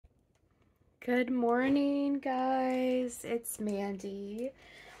Good morning, guys. It's Mandy.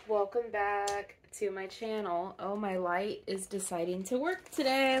 Welcome back to my channel. Oh, my light is deciding to work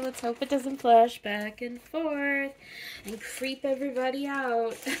today. Let's hope it doesn't flash back and forth and creep everybody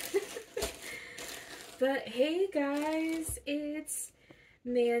out. But hey, guys, it's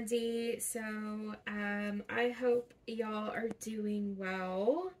Mandy. So, I hope y'all are doing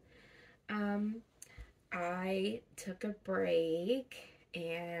well. I took a break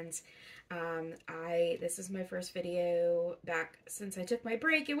and this is my first video back since I took my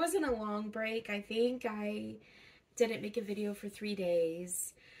break. It wasn't a long break. I think I didn't make a video for 3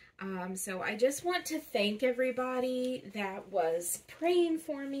 days. So I just want to thank everybody that was praying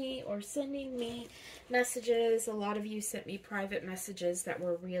for me or sending me messages. A lot of you sent me private messages that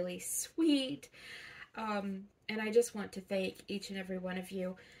were really sweet. And I just want to thank each and every one of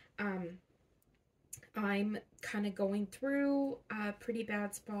you. I'm kind of going through a pretty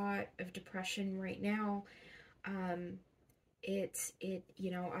bad spot of depression right now. I'm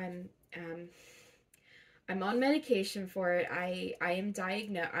on medication for it. I am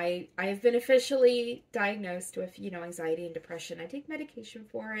diagnosed. I have been officially diagnosed with, anxiety and depression. I take medication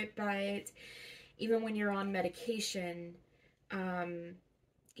for it, but even when you're on medication,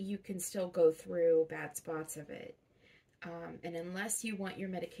 you can still go through bad spots of it. And unless you want your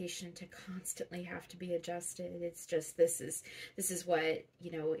medication to constantly have to be adjusted, it's just, this is what,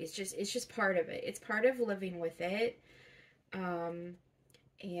 it's just part of it. It's part of living with it. And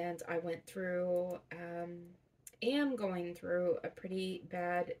I went through, am going through a pretty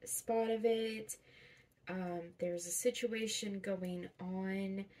bad spot of it. There's a situation going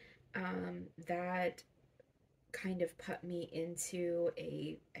on, that kind of put me into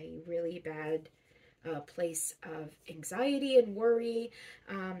a really bad place of anxiety and worry.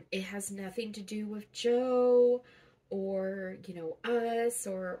 It has nothing to do with Joe or, us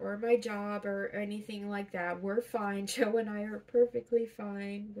or my job or anything like that. We're fine. Joe and I are perfectly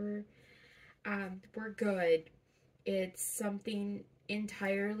fine. We're good. It's something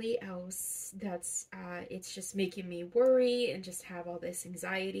entirely else that's, it's just making me worry and just have all this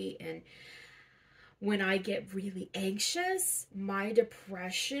anxiety. And when I get really anxious, my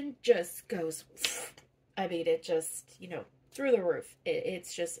depression just goes, it just, through the roof.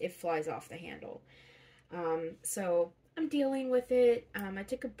 It flies off the handle. So I'm dealing with it. I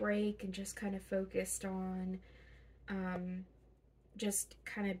took a break and just kind of focused on, just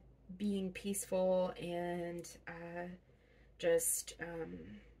kind of being peaceful and, just,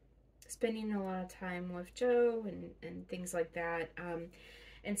 spending a lot of time with Joe and things like that.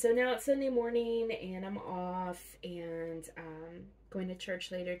 And so now it's Sunday morning and I'm off and going to church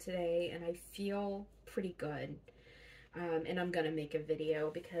later today, and I feel pretty good. And I'm going to make a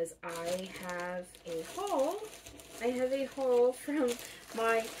video because I have a haul. I have a haul from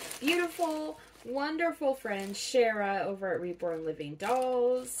my beautiful, wonderful friend Shara over at Reborn Living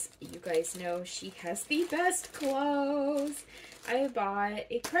Dolls. You guys know she has the best clothes. I bought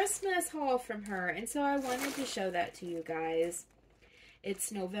a Christmas haul from her, and so I wanted to show that to you guys.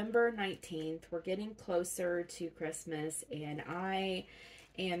 It's November 19th. We're getting closer to Christmas, and I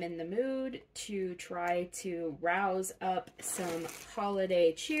am in the mood to try to rouse up some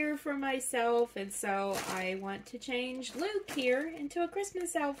holiday cheer for myself, and so I want to change Luke here into a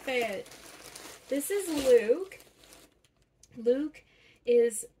Christmas outfit. This is Luke. Luke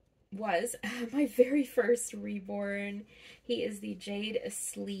was my very first reborn. He is the Jade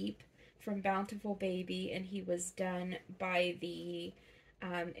Asleep from Bountiful Baby, and he was done by the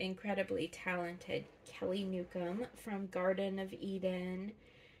incredibly talented Kelly Newcomb from Garden of Eden.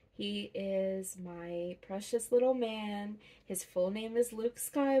 He is my precious little man. His full name is Luke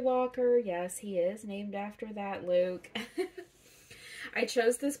Skywalker. Yes, he is named after that Luke. I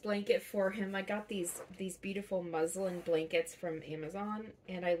chose this blanket for him. I got these beautiful muslin blankets from Amazon,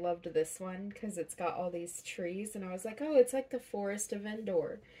 and I loved this one because it's got all these trees, and I was like, oh, it's like the Forest of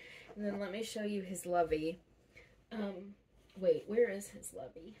Endor. And then let me show you his lovey. Wait, where is his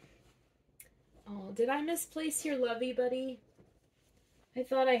lovey? Oh, did I misplace your lovey, buddy? I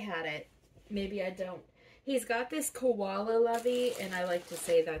thought I had it. Maybe I don't. He's got this koala lovey, and I like to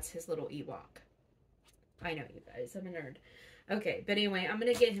say that's his little Ewok. I know, you guys. I'm a nerd. Okay, but anyway, I'm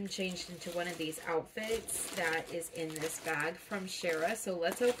going to get him changed into one of these outfits that is in this bag from Shara. So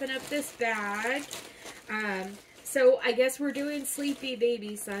let's open up this bag. So I guess we're doing Sleepy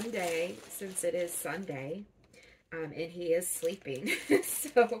Baby Sunday, since it is Sunday. And he is sleeping.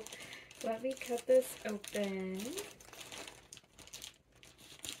 So let me cut this open.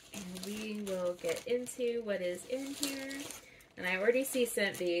 And we will get into what is in here. And I already see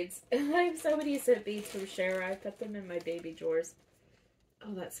scent beads. I have so many scent beads from Shara. I put them in my baby drawers.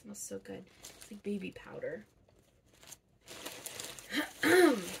 Oh, that smells so good. It's like baby powder.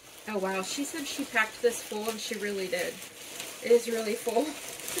 Oh, wow. She said she packed this full, and she really did. It is really full.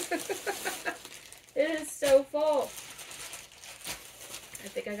 It is so full. I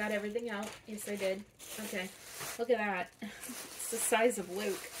think I got everything out. Yes, I did. Okay. Look at that. It's the size of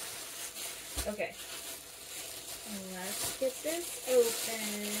Luke. Okay. Let's get this open.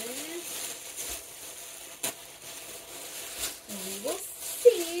 And we will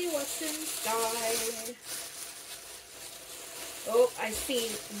see what's inside. Oh, I see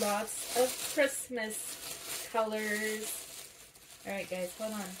lots of Christmas colors. Alright guys,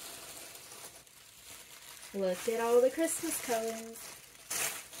 hold on. Look at all the Christmas colors.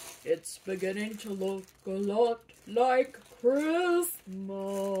 It's beginning to look a lot like Christmas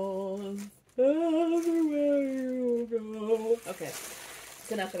everywhere you go. Okay,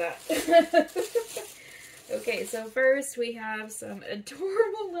 that's enough of that. Okay, so first we have some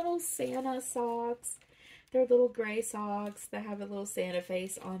adorable little Santa socks. They're little gray socks that have a little Santa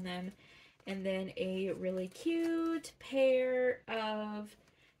face on them. And then a really cute pair of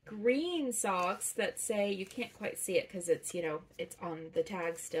green socks that say, you can't quite see it because it's, you know, it's on the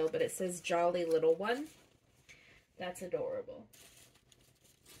tag still, but it says Jolly Little One. That's adorable.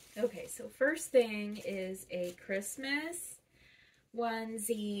 Okay, so first thing is a Christmas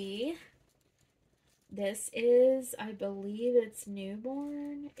onesie. This is, I believe it's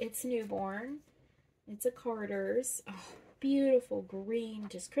newborn. It's newborn. It's a Carter's. Oh, beautiful green,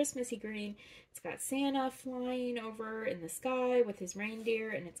 just Christmassy green. It's got Santa flying over in the sky with his reindeer,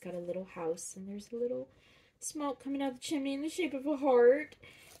 and it's got a little house, and there's a little smoke coming out the chimney in the shape of a heart.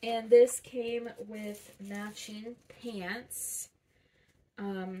 And this came with matching pants.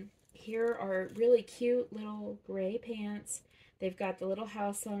 Here are really cute little gray pants. They've got the little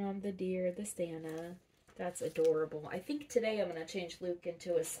house on them, the deer, the Santa. That's adorable. I think today I'm going to change Luke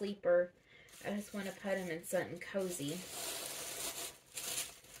into a sleeper. I just want to put him in something cozy.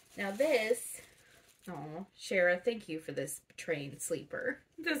 Now this, oh, Shara, thank you for this train sleeper.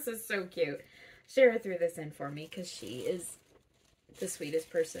 This is so cute. Shara threw this in for me because she is the sweetest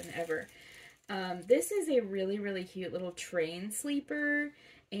person ever. This is a really, really cute little train sleeper,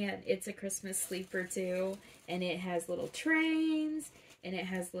 and it's a Christmas sleeper too, and it has little trains, and it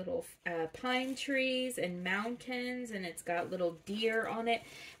has little pine trees and mountains, and it's got little deer on it.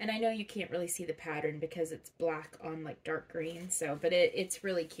 And I know you can't really see the pattern because it's black on like dark green, so, but it's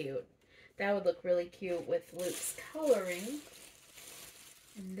really cute. That would look really cute with Luke's coloring.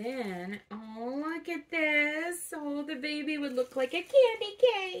 And then, oh, look at this. Oh, the baby would look like a candy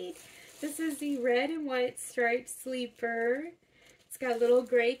cane. This is the red and white striped sleeper. It's got little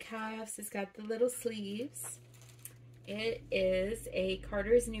gray cuffs. It's got the little sleeves. It is a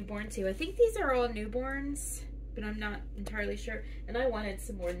Carter's newborn too. I think these are all newborns, but I'm not entirely sure. And I wanted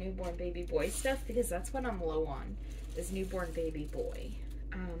some more newborn baby boy stuff because that's what I'm low on, is newborn baby boy.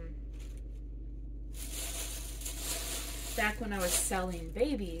 Back when I was selling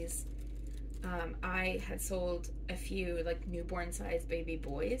babies, I had sold a few like newborn sized baby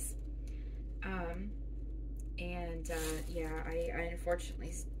boys. Yeah, I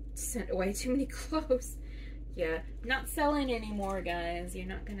unfortunately sent away too many clothes. Yeah, not selling anymore, guys. You're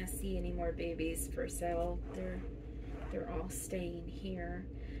not gonna see any more babies for sale. They're all staying here.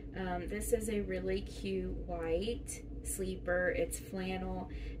 This is a really cute white sleeper. It's flannel,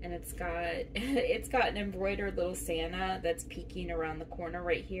 and it's got an embroidered little Santa that's peeking around the corner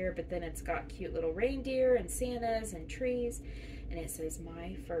right here, but then it's got cute little reindeer and Santas and trees, and it says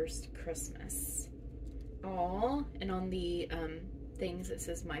 "My First Christmas." Aw, and on the things it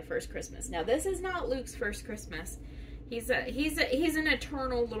says "My First Christmas." Now this is not Luke's first Christmas. He's an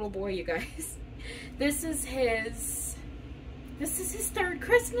eternal little boy, you guys. This is his third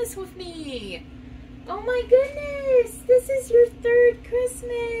Christmas with me. Oh my goodness, this is your third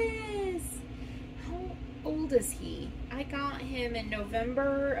Christmas. How old is he? I got him in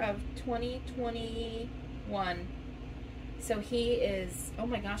November of 2021. So he is, oh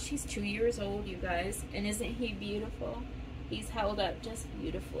my gosh, he's 2 years old, you guys. And isn't he beautiful? He's held up just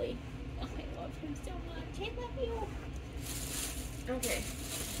beautifully. Oh, I love him so much. I love you. Okay.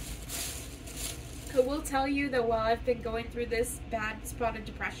 I will tell you that while I've been going through this bad spot of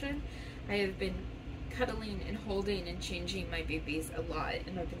depression, I have been cuddling and holding and changing my babies a lot.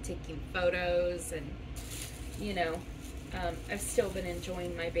 And I've been taking photos and, you know, I've still been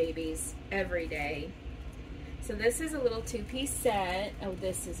enjoying my babies every day. So this is a little two-piece set. Oh,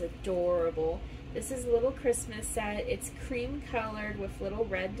 this is adorable. This is a little Christmas set. It's cream colored with little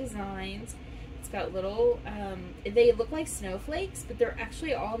red designs. It's got little, they look like snowflakes, but they're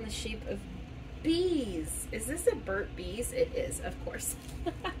actually all in the shape of bees. Is this a Burt Bees? It is, of course.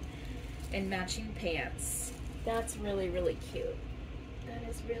 And matching pants. That's really, really cute. That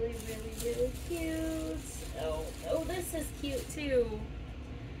is really, really, really cute. Oh, this is cute too.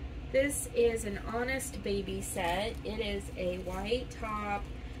 This is an Honest Baby set. It is a white top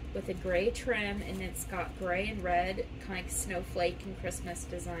with a gray trim, and it's got gray and red, kind of like snowflake and Christmas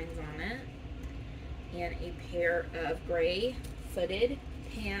designs on it. And a pair of gray footed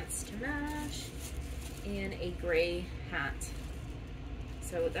pants to match, and a gray hat.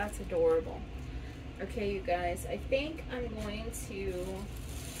 So that's adorable. Okay, you guys, I think I'm going to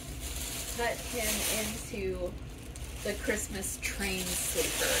cut him into the Christmas train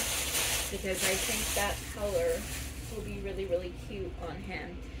sleeper, because I think that color will be really, really cute on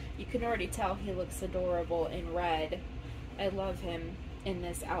him. You can already tell he looks adorable in red. I love him in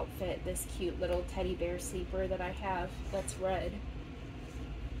this outfit, this cute little teddy bear sleeper that I have that's red.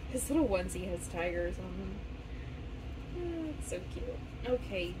 His little onesie has tigers on him. Oh, it's so cute.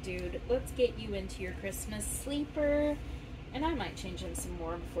 Okay, dude, let's get you into your Christmas sleeper. And I might change him some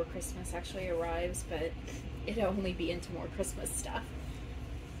more before Christmas actually arrives, but it'll only be into more Christmas stuff.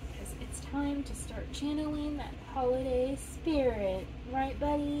 Because it's time to start channeling that holiday spirit. Right,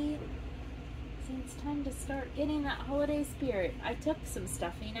 buddy? See, it's time to start getting that holiday spirit. I took some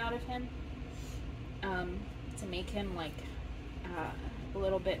stuffing out of him to make him like a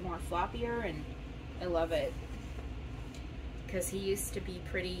little bit more floppier, and I love it. Because he used to be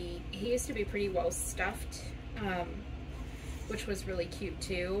pretty well stuffed, which was really cute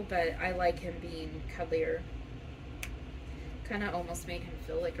too, but I like him being cuddlier. Kind of almost made him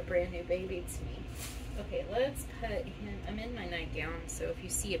feel like a brand new baby to me. Okay, let's put him, I'm in my nightgown, so if you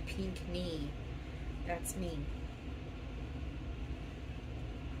see a pink knee, that's me.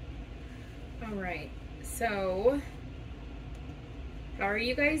 Alright, so, how are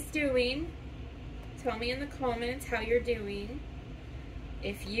you guys doing? Tell me in the comments how you're doing.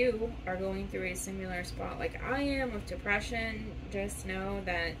 If you are going through a similar spot like I am with depression, just know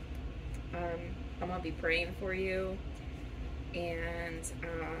that I'm going to be praying for you. And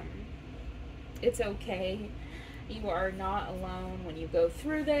it's okay. You are not alone when you go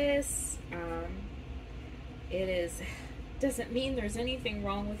through this. Doesn't mean there's anything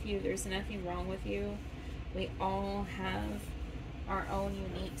wrong with you. There's nothing wrong with you. We all have our own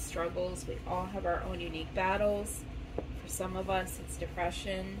unique struggles. We all have our own unique battles. For some of us, it's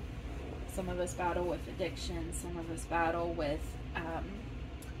depression. Some of us battle with addiction. Some of us battle with,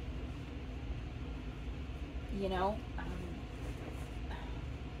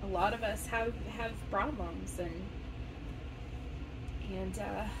 a lot of us have problems, and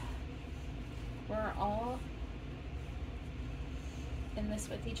we're all in this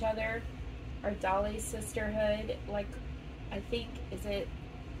with each other. Our Dolly sisterhood, like, I think,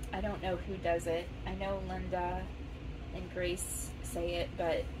 I don't know who does it. I know Linda and Grace say it,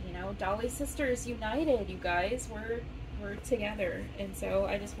 but, Dolly Sisters United, you guys. We're together. And so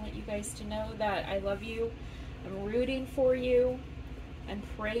I just want you guys to know that I love you. I'm rooting for you. I'm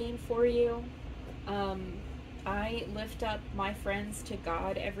praying for you. I lift up my friends to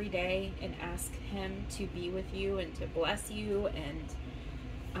God every day and ask Him to be with you and to bless you, and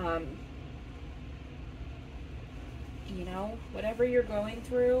whatever you're going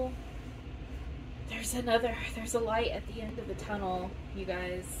through, there's a light at the end of the tunnel, you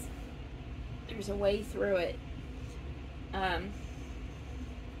guys. There's a way through it.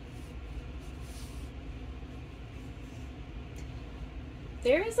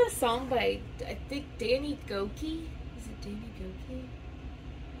 There is a song by, I think, Danny Goki. Is it Danny Goki?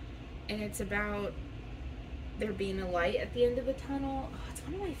 And it's about there being a light at the end of the tunnel. Oh, it's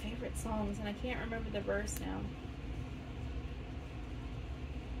one of my favorite songs, and I can't remember the verse now.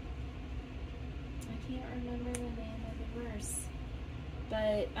 I can't remember the name of the verse.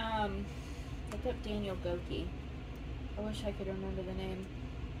 But, look up Daniel Goki. I wish I could remember the name.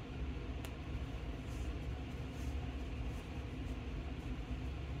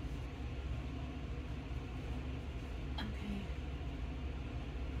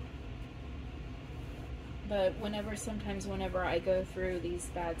 But sometimes whenever I go through these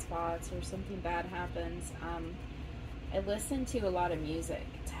bad spots or something bad happens, I listen to a lot of music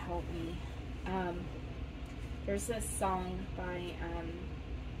to help me. There's this song by,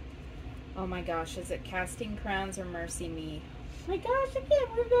 oh my gosh, is it Casting Crowns or Mercy Me? Oh my gosh, I can't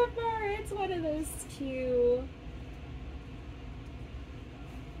remember. It's one of those two.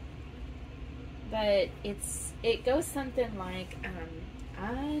 But it goes something like,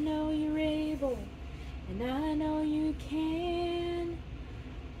 I know you're able, and I know you can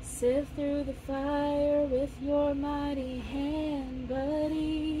sift through the fire with your mighty hand. But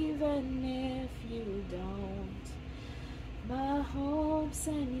even if you don't. My hope's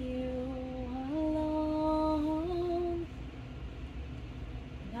in you alone.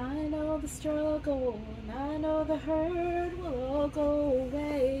 And I know the struggle, and I know the hurt will all go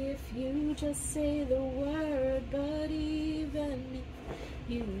away if you just say the word, but even if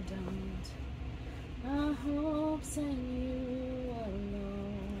you don't, my hope's in you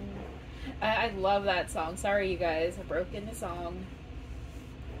alone. I love that song. Sorry, you guys, I broke into song.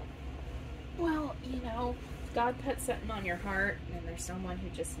 Well, you know, if God put something on your heart and there's someone who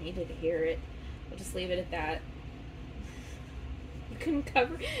just needed to hear it, we'll just leave it at that. You can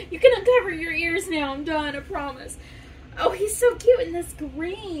uncover your ears now. I'm done, I promise. Oh, he's so cute in this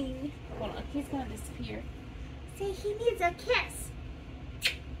green. Hold on, he's gonna disappear. See, he needs a kiss.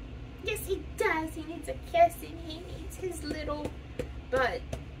 Yes, he does. He needs a kiss, and he needs his little butt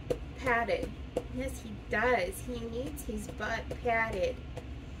patted. Yes, he does. He needs his butt patted.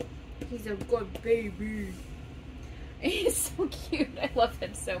 He's a good baby. He's so cute. I love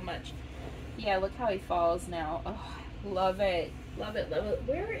him so much. Yeah, look how he falls now. Oh, I love it. Love it, love it.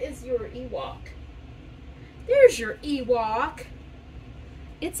 Where is your Ewok? There's your Ewok.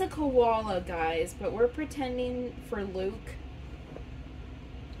 It's a koala, guys, but we're pretending for Luke.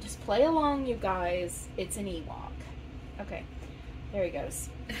 Just play along, you guys. It's an Ewok. Okay, there he goes.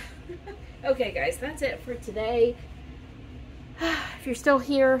 Okay, guys, that's it for today. If you're still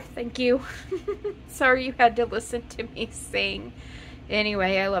here, thank you. Sorry you had to listen to me sing.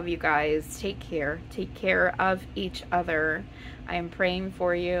 Anyway, I love you guys. Take care. Take care of each other. I am praying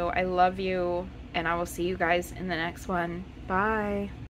for you. I love you. And I will see you guys in the next one. Bye.